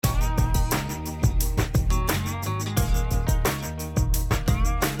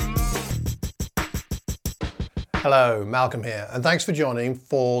Hello, Malcolm here, and thanks for joining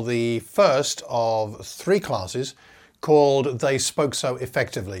for the first of 3 classes called They Spoke So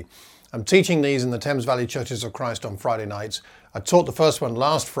Effectively. I'm teaching these in the Thames Valley Churches of Christ on Friday nights. I taught the first one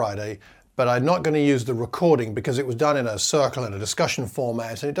last Friday, but I'm not going to use the recording because it was done in a circle in a discussion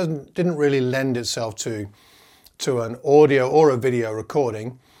format, and it didn't really lend itself to an audio or a video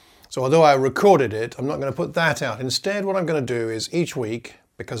recording. So although I recorded it, I'm not going to put that out. Instead, what I'm going to do is each week,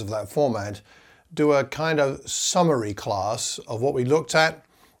 because of that format, do a kind of summary class of what we looked at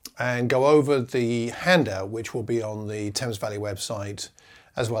and go over the handout, which will be on the Thames Valley website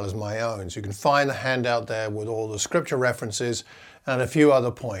as well as my own. So you can find the handout there with all the scripture references and a few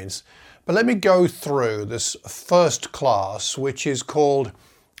other points. But let me go through this first class, which is called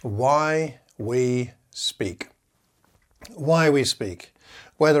Why We Speak. Why we speak.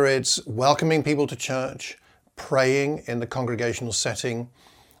 Whether it's welcoming people to church, praying in the congregational setting,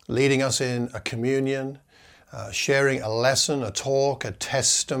 leading us in a communion, sharing a lesson, a talk, a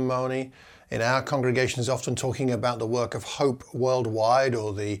testimony. In our congregations, often talking about the work of Hope worldwide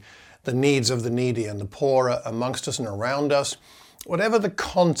or the needs of the needy and the poor amongst us and around us. Whatever the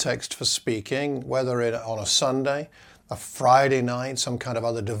context for speaking, whether on a Sunday, a Friday night, some kind of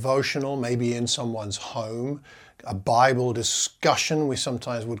other devotional, maybe in someone's home, a Bible discussion, we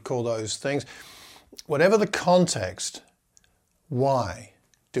sometimes would call those things. Whatever the context, why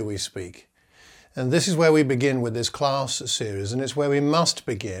do we speak? And this is where we begin with this class series, and it's where we must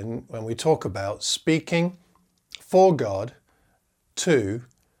begin when we talk about speaking for God to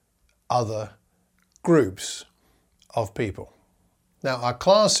other groups of people. Now, our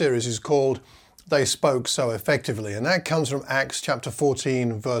class series is called They Spoke So Effectively, and that comes from Acts chapter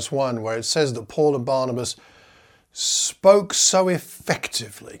 14, verse 1, where it says that Paul and Barnabas spoke so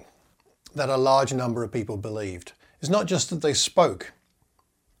effectively that a large number of people believed. It's not just that they spoke.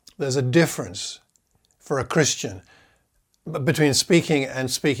 There's a difference for a Christian between speaking and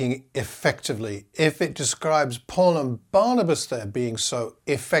speaking effectively. If it describes Paul and Barnabas there being so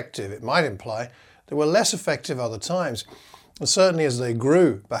effective, it might imply they were less effective other times. And certainly as they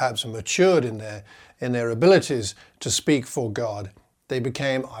grew, perhaps matured in their abilities to speak for God, they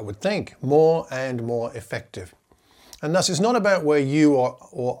became, I would think, more and more effective. And thus it's not about where you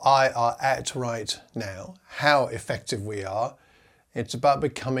or I are at right now, how effective we are. It's about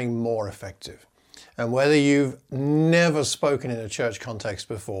becoming more effective. And whether you've never spoken in a church context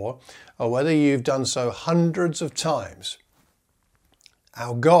before, or whether you've done so hundreds of times,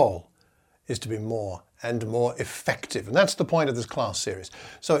 our goal is to be more and more effective. And that's the point of this class series.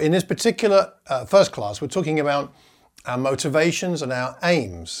 So in this particular first class, we're talking about our motivations and our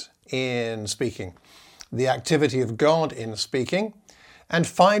aims in speaking, the activity of God in speaking, and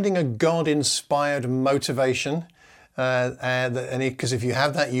finding a God-inspired motivation. Because if you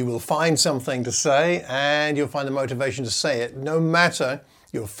have that, you will find something to say and you'll find the motivation to say it, no matter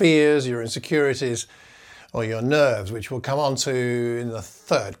your fears, your insecurities, or your nerves, which we'll come on to in the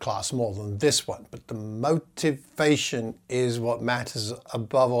third class more than this one. But the motivation is what matters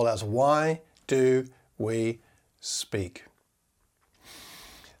above all else. Why do we speak?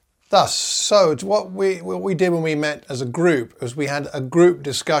 Thus, so what we did when we met as a group was we had a group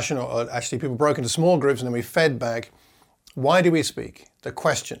discussion, or actually people broke into small groups, and then we fed back. Why do we speak? The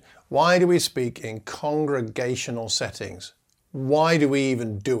question, why do we speak in congregational settings? Why do we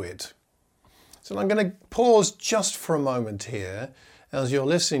even do it? So I'm going to pause just for a moment here as you're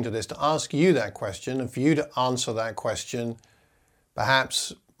listening to this to ask you that question and for you to answer that question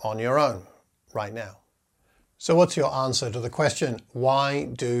perhaps on your own right now. So what's your answer to the question, why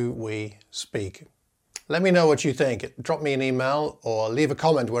do we speak? Let me know what you think. Drop me an email or leave a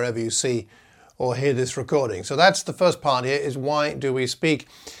comment wherever you see or hear this recording. So that's the first part here, is why do we speak?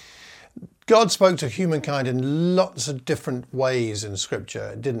 God spoke to humankind in lots of different ways in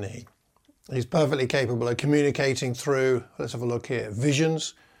Scripture, didn't he? He's perfectly capable of communicating through, let's have a look here,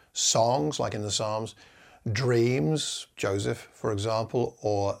 visions, songs like in the Psalms, dreams, Joseph, for example,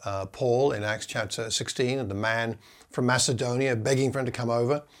 or Paul in Acts chapter 16, and the man from Macedonia begging for him to come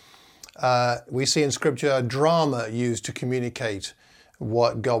over. We see in Scripture drama used to communicate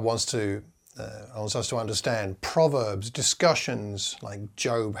what God wants us to understand. Proverbs, discussions, like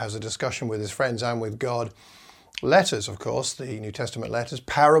Job has a discussion with his friends and with God. Letters, of course, the New Testament letters.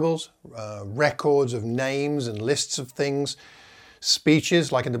 Parables, records of names and lists of things.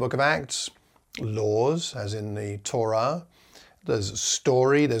 Speeches, like in the book of Acts. Laws, as in the Torah. There's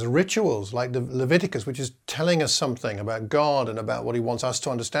story, there's rituals, like the Leviticus, which is telling us something about God and about what he wants us to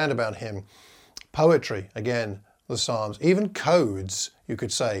understand about him. Poetry, again, the Psalms. Even codes, you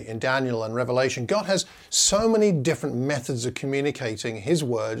could say, in Daniel and Revelation. God has so many different methods of communicating his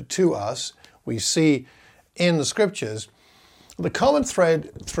word to us. We see in the scriptures, the common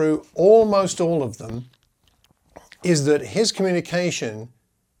thread through almost all of them is that his communication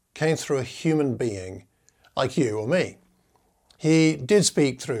came through a human being like you or me. He did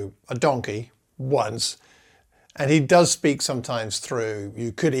speak through a donkey once, and he does speak sometimes through,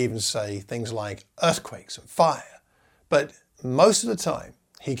 you could even say, things like earthquakes and fire. But most of the time,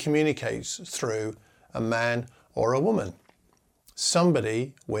 he communicates through a man or a woman,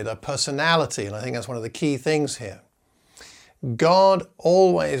 somebody with a personality, and I think that's one of the key things here. God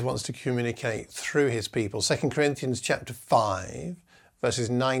always wants to communicate through his people. 2 Corinthians chapter 5, verses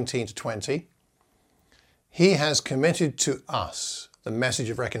 19 to 20. He has committed to us the message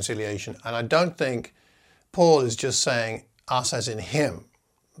of reconciliation. And I don't think Paul is just saying us as in him,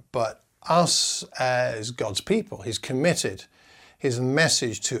 but us as God's people. He's committed his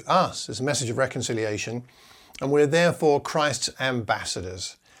message to us, his message of reconciliation. And we're therefore Christ's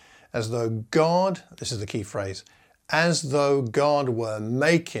ambassadors, as though God, this is the key phrase, as though God were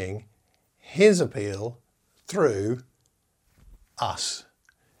making his appeal through us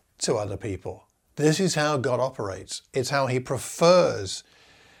to other people. This is how God operates. It's how he prefers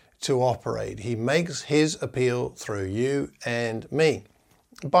to operate. He makes his appeal through you and me.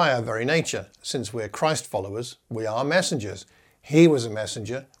 By our very nature, since we're Christ followers, we are messengers. He was a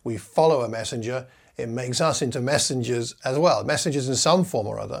messenger. We follow a messenger. It makes us into messengers as well. Messengers in some form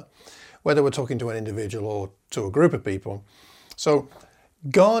or other, whether we're talking to an individual or to a group of people. So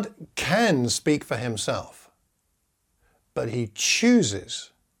God can speak for himself, but he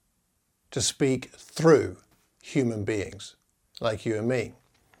chooses to speak through human beings like you and me.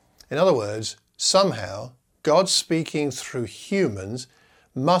 In other words, somehow God speaking through humans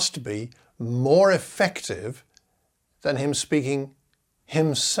must be more effective than him speaking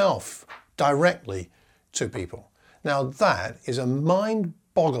himself directly to people. Now that is a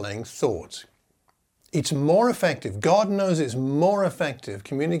mind-boggling thought. It's more effective. God knows it's more effective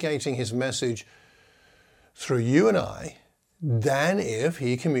communicating his message through you and I than if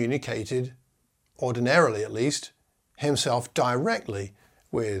he communicated, ordinarily at least, himself directly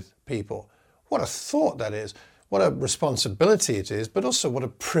with people. What a thought that is. What a responsibility it is, but also what a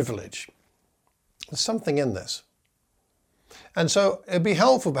privilege. There's something in this. And so it'd be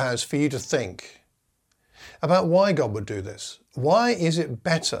helpful perhaps for you to think about why God would do this. Why is it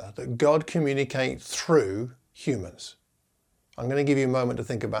better that God communicate through humans? I'm going to give you a moment to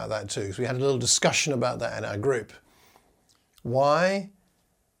think about that too, because we had a little discussion about that in our group. Why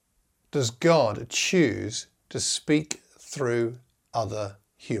does God choose to speak through other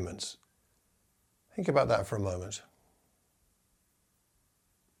humans? Think about that for a moment.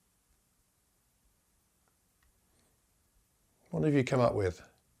 What have you come up with?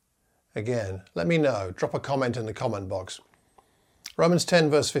 Again, let me know. Drop a comment in the comment box. Romans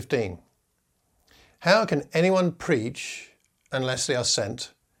 10 verse 15. How can anyone preach unless they are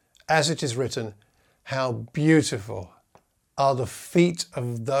sent? As it is written, how beautiful are the feet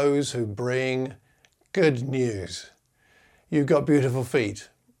of those who bring good news. You've got beautiful feet.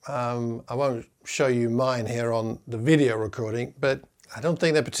 I won't show you mine here on the video recording, but I don't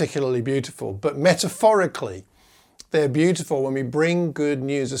think they're particularly beautiful. But metaphorically, they're beautiful when we bring good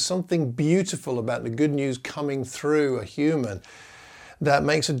news. There's something beautiful about the good news coming through a human that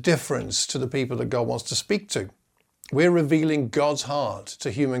makes a difference to the people that God wants to speak to. We're revealing God's heart to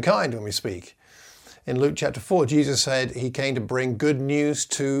humankind when we speak. In Luke chapter 4, Jesus said he came to bring good news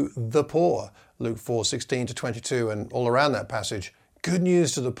to the poor. Luke 4:16 to 22 and all around that passage. Good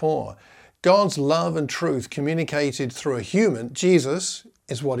news to the poor. God's love and truth communicated through a human, Jesus,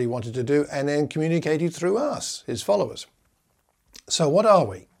 is what he wanted to do, and then communicated through us, his followers. So what are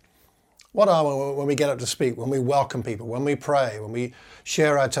we? What are we when we get up to speak, when we welcome people, when we pray, when we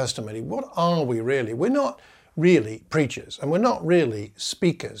share our testimony? What are we really? We're not really preachers, and we're not really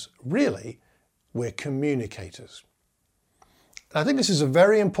speakers. Really, we're communicators. I think this is a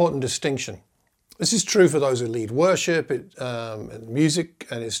very important distinction. This is true for those who lead worship, and music,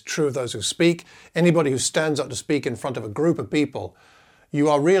 and it's true of those who speak. Anybody who stands up to speak in front of a group of people, you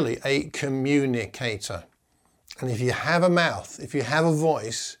are really a communicator. And if you have a mouth, if you have a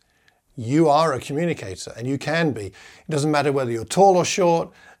voice, you are a communicator, and you can be. It doesn't matter whether you're tall or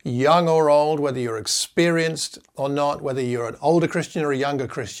short, young or old, whether you're experienced or not, whether you're an older Christian or a younger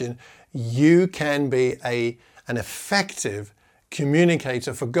Christian, you can be an effective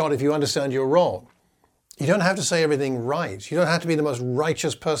communicator for God if you understand your role. You don't have to say everything right. You don't have to be the most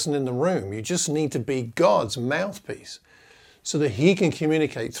righteous person in the room. You just need to be God's mouthpiece so that he can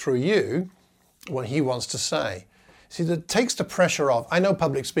communicate through you what he wants to say. See, that takes the pressure off. I know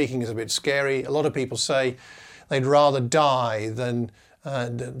public speaking is a bit scary. A lot of people say they'd rather die than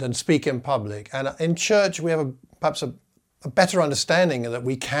than speak in public. And in church, we have perhaps a better understanding that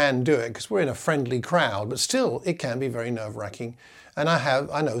we can do it because we're in a friendly crowd, but still it can be very nerve-wracking. And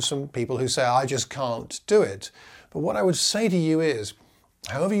I know some people who say, I just can't do it. But what I would say to you is,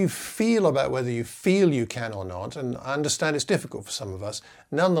 however you feel about whether you feel you can or not, and I understand it's difficult for some of us,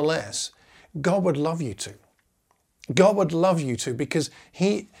 nonetheless, God would love you to. God would love you to, because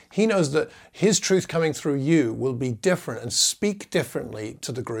He knows that His truth coming through you will be different and speak differently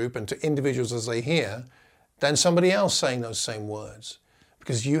to the group and to individuals as they hear than somebody else saying those same words.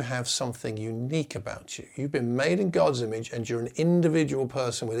 Because you have something unique about you. You've been made in God's image and you're an individual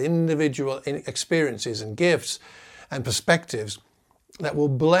person with individual experiences and gifts and perspectives that will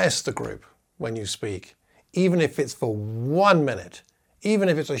bless the group when you speak. Even if it's for 1 minute, even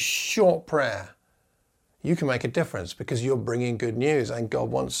if it's a short prayer, you can make a difference because you're bringing good news and God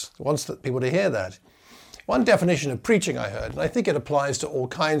wants people to hear that. One definition of preaching I heard, and I think it applies to all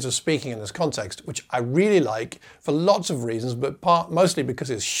kinds of speaking in this context, which I really like for lots of reasons, but mostly because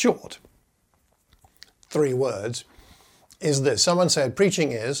it's short. 3 words, is this. Someone said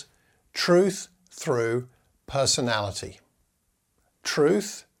preaching is truth through personality.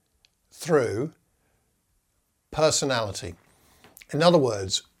 Truth through personality. In other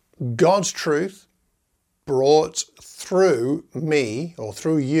words, God's truth brought through me or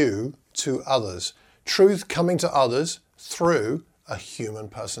through you to others. Truth coming to others through a human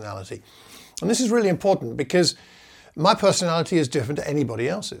personality. And this is really important because my personality is different to anybody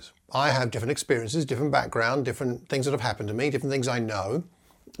else's. I have different experiences, different background, different things that have happened to me, different things I know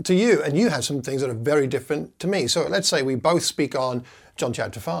to you, and you have some things that are very different to me. So let's say we both speak on John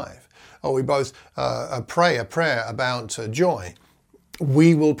chapter 5, or we both pray a prayer about joy.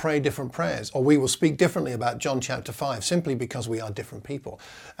 We will pray different prayers, or we will speak differently about John chapter 5 simply because we are different people.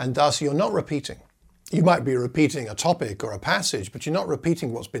 And thus you're not repeating. You might be repeating a topic or a passage, but you're not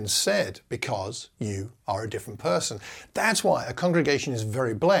repeating what's been said because you are a different person. That's why a congregation is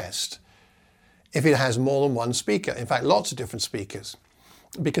very blessed if it has more than one speaker. In fact, lots of different speakers,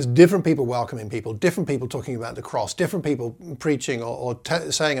 because different people welcoming people, different people talking about the cross, different people preaching or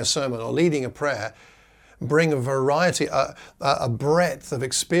saying a sermon or leading a prayer, bring a variety, a breadth of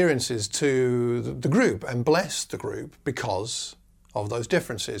experiences to the group and bless the group because of those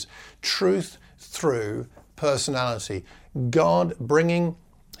differences. Truth through personality. God bringing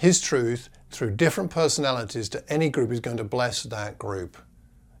His truth through different personalities to any group is going to bless that group.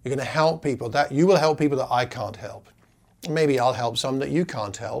 You're going to help people that you will help people that I can't help. Maybe I'll help some that you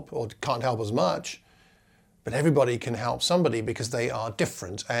can't help or can't help as much. But everybody can help somebody because they are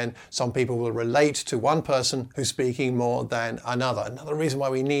different, and some people will relate to one person who's speaking more than another. Another reason why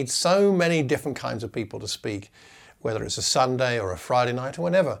we need so many different kinds of people to speak, whether it's a Sunday or a Friday night or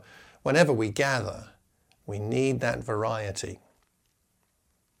whenever we gather, we need that variety.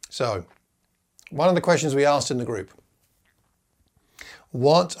 So, one of the questions we asked in the group,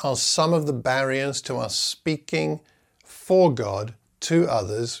 what are some of the barriers to us speaking for God to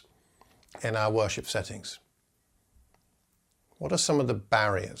others in our worship settings? What are some of the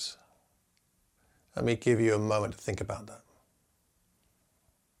barriers? Let me give you a moment to think about that.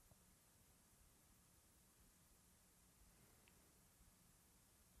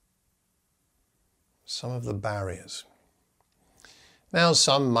 Some of the barriers. Now,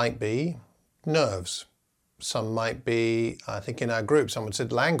 some might be nerves. Some might be, I think in our group, someone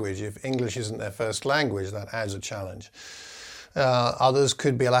said language. If English isn't their first language, that adds a challenge. Others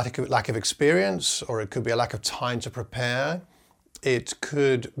could be a lack of experience, or it could be a lack of time to prepare. It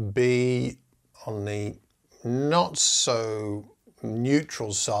could be on the not so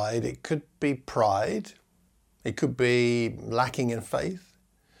neutral side. It could be pride. It could be lacking in faith.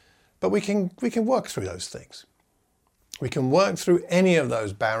 But we can work through those things. We can work through any of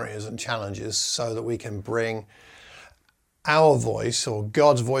those barriers and challenges so that we can bring our voice or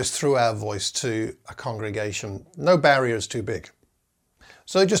God's voice through our voice to a congregation. No barrier is too big.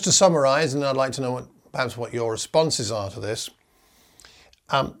 So just to summarize, and I'd like to know perhaps what your responses are to this.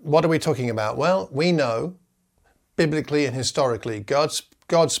 What are we talking about? Well, we know biblically and historically,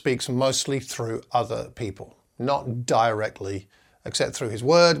 God speaks mostly through other people, not directly, except through His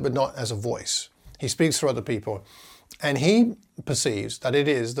word, but not as a voice. He speaks through other people. And He perceives that it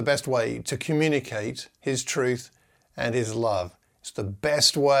is the best way to communicate His truth and His love. It's the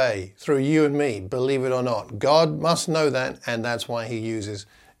best way through you and me, believe it or not. God must know that, and that's why He uses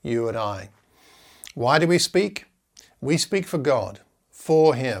you and I. Why do we speak? We speak for God,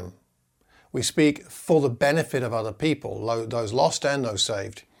 for Him. We speak for the benefit of other people, those lost and those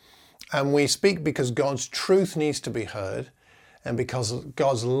saved. And we speak because God's truth needs to be heard, and because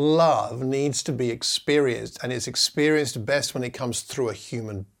God's love needs to be experienced, and it's experienced best when it comes through a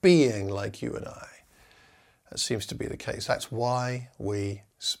human being like you and I. That seems to be the case. That's why we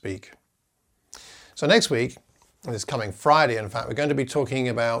speak. So next week, this coming Friday, in fact, we're going to be talking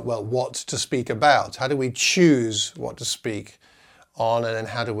about, well, what to speak about. How do we choose what to speak on, and then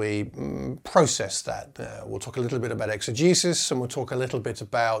how do we process that? We'll talk a little bit about exegesis, and we'll talk a little bit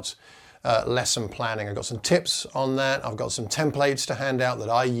about lesson planning. I've got some tips on that. I've got some templates to hand out that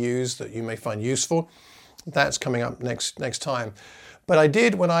I use that you may find useful. That's coming up next time. But I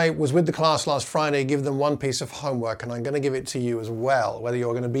did, when I was with the class last Friday, give them one piece of homework, and I'm going to give it to you as well, whether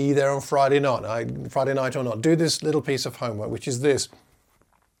you're going to be there on Friday night or not. Do this little piece of homework, which is this.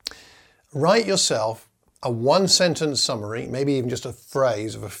 Write yourself a one-sentence summary, maybe even just a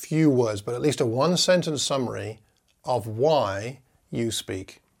phrase of a few words, but at least a one-sentence summary of why you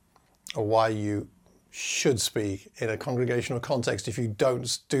speak, or why you should speak in a congregational context if you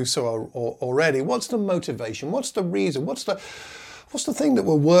don't do so already. What's the motivation? What's the reason? What's the thing that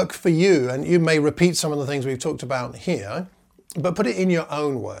will work for you? And you may repeat some of the things we've talked about here, but put it in your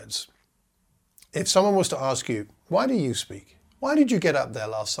own words. If someone was to ask you, why do you speak? Why did you get up there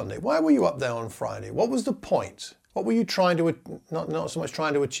last Sunday? Why were you up there on Friday? What was the point? What were you trying to, not so much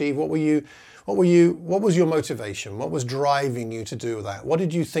trying to achieve? What was your motivation? What was driving you to do that? What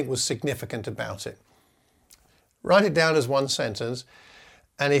did you think was significant about it? Write it down as one sentence.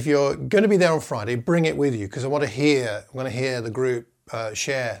 And if you're going to be there on Friday, bring it with you, because I want to hear the group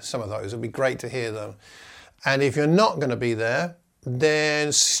share some of those. It'd be great to hear them. And if you're not going to be there,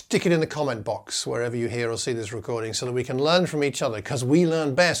 then stick it in the comment box wherever you hear or see this recording, so that we can learn from each other, because we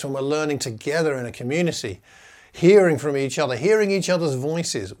learn best when we're learning together in a community, hearing from each other, hearing each other's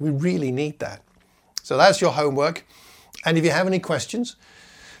voices. We really need that. So that's your homework. And if you have any questions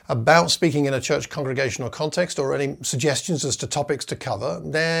about speaking in a church congregational context, or any suggestions as to topics to cover,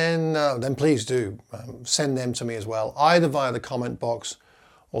 then please do send them to me as well, either via the comment box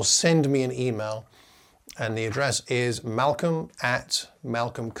or send me an email. And the address is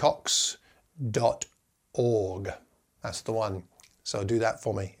malcolm@malcolmcox.org. That's the one. So do that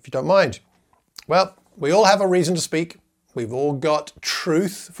for me, if you don't mind. Well, we all have a reason to speak. We've all got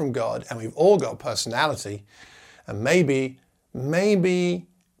truth from God, and we've all got personality. And maybe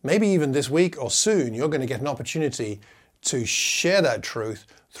even this week or soon, you're going to get an opportunity to share that truth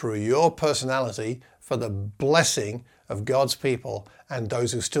through your personality for the blessing of God's people and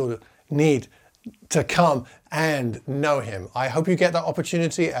those who still need to come and know Him. I hope you get that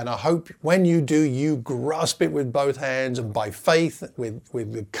opportunity, and I hope when you do, you grasp it with both hands, and by faith, with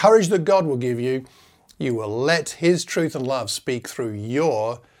the courage that God will give you, you will let His truth and love speak through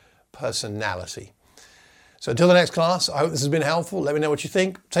your personality. So until the next class, I hope this has been helpful. Let me know what you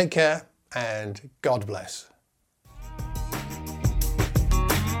think. Take care, and God bless.